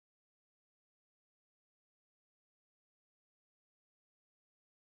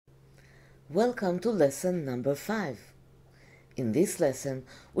Welcome to lesson number 5. In this lesson,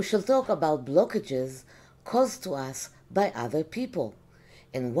 we shall talk about blockages caused to us by other people,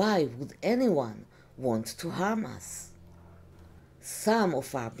 and why would anyone want to harm us. Some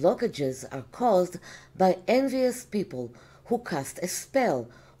of our blockages are caused by envious people who cast a spell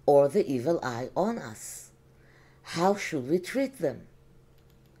or the evil eye on us. How should we treat them?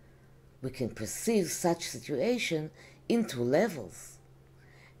 We can perceive such situation in 2 levels.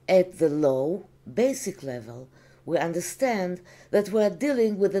 At the low, basic level, we understand that we are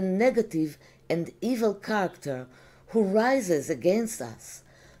dealing with a negative and evil character who rises against us,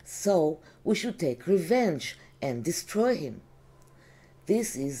 so we should take revenge and destroy him.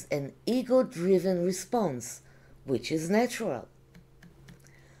 This is an ego-driven response, which is natural.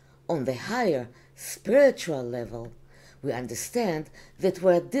 On the higher, spiritual level, we understand that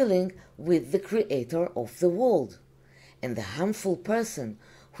we are dealing with the creator of the world, and the harmful person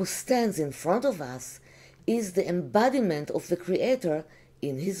who stands in front of us is the embodiment of the Creator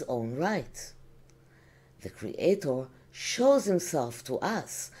in his own right. The Creator shows himself to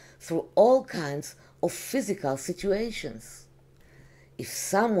us through all kinds of physical situations. If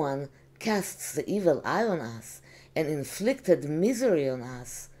someone casts the evil eye on us and inflicted misery on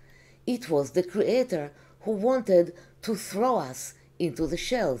us, it was the Creator who wanted to throw us into the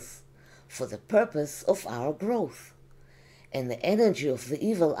shells for the purpose of our growth. And the energy of the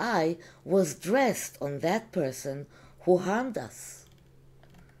evil eye was dressed on that person who harmed us.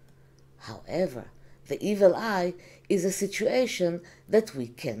 However, the evil eye is a situation that we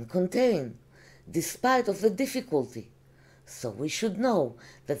can contain, despite of the difficulty, so we should know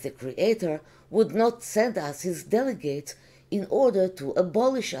that the Creator would not send us his delegate in order to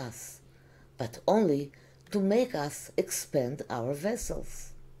abolish us, but only to make us expand our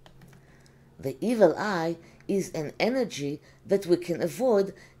vessels. The evil eye is an energy that we can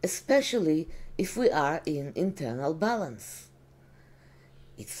avoid, especially if we are in internal balance.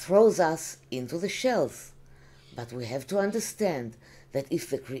 It throws us into the shells, but we have to understand that if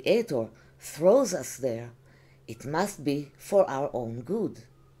the Creator throws us there, it must be for our own good.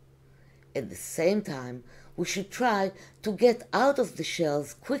 At the same time, we should try to get out of the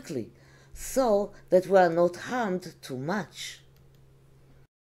shells quickly, so that we are not harmed too much.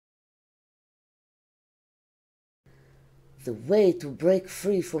 The way to break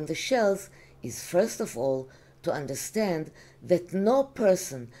free from the shells is first of all to understand that no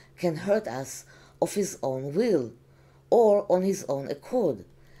person can hurt us of his own will or on his own accord,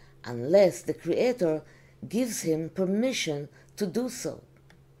 unless the Creator gives him permission to do so.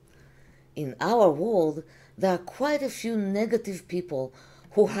 In our world, there are quite a few negative people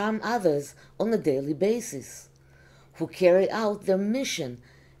who harm others on a daily basis, who carry out their mission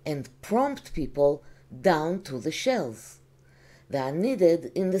and prompt people down to the shells. They are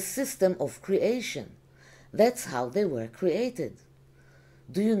needed in the system of creation. That's how they were created.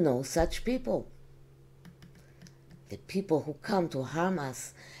 Do you know such people? The people who come to harm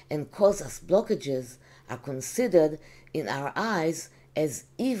us and cause us blockages are considered in our eyes as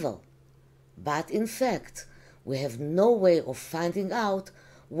evil. But in fact, we have no way of finding out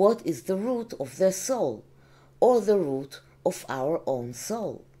what is the root of their soul or the root of our own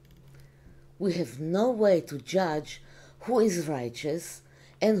soul. We have no way to judge who is righteous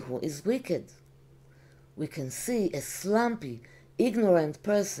and who is wicked. We can see a slumpy, ignorant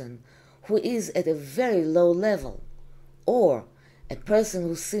person who is at a very low level, or a person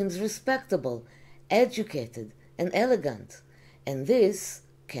who seems respectable, educated, and elegant, and this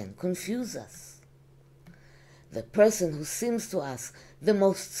can confuse us. The person who seems to us the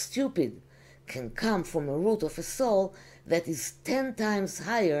most stupid can come from a root of a soul that is 10 times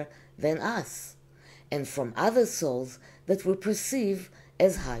higher than us, and from other souls that we perceive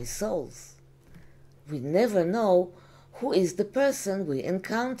as high souls. We never know who is the person we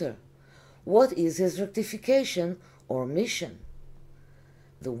encounter, what is his rectification or mission.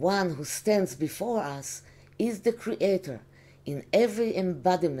 The one who stands before us is the Creator in every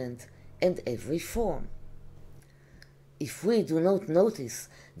embodiment and every form. If we do not notice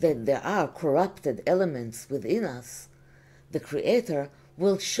that there are corrupted elements within us, the Creator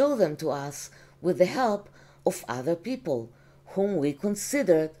will show them to us with the help of other people whom we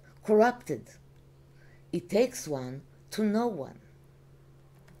consider corrupted. It takes one to know one.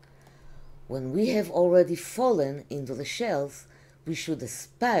 When we have already fallen into the shells, we should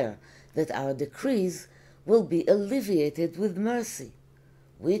aspire that our decrees will be alleviated with mercy,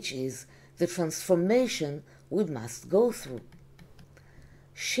 which is the transformation we must go through.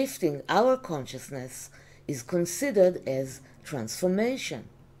 Shifting our consciousness is considered as transformation.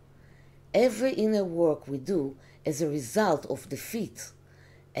 Every inner work we do as a result of defeat,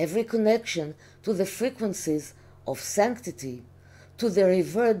 Every connection to the frequencies of sanctity, to the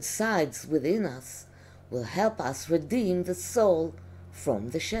revered sides within us, will help us redeem the soul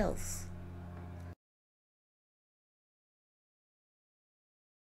from the shells.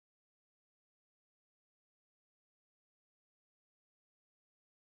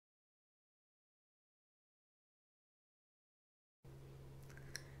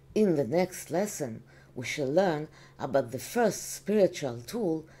 In the next lesson, we shall learn about the first spiritual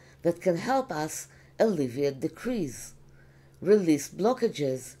tool that can help us alleviate decrees, release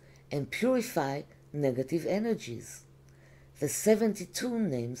blockages, and purify negative energies, the 72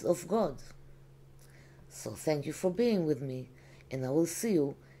 names of God. So thank you for being with me, and I will see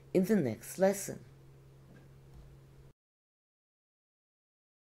you in the next lesson.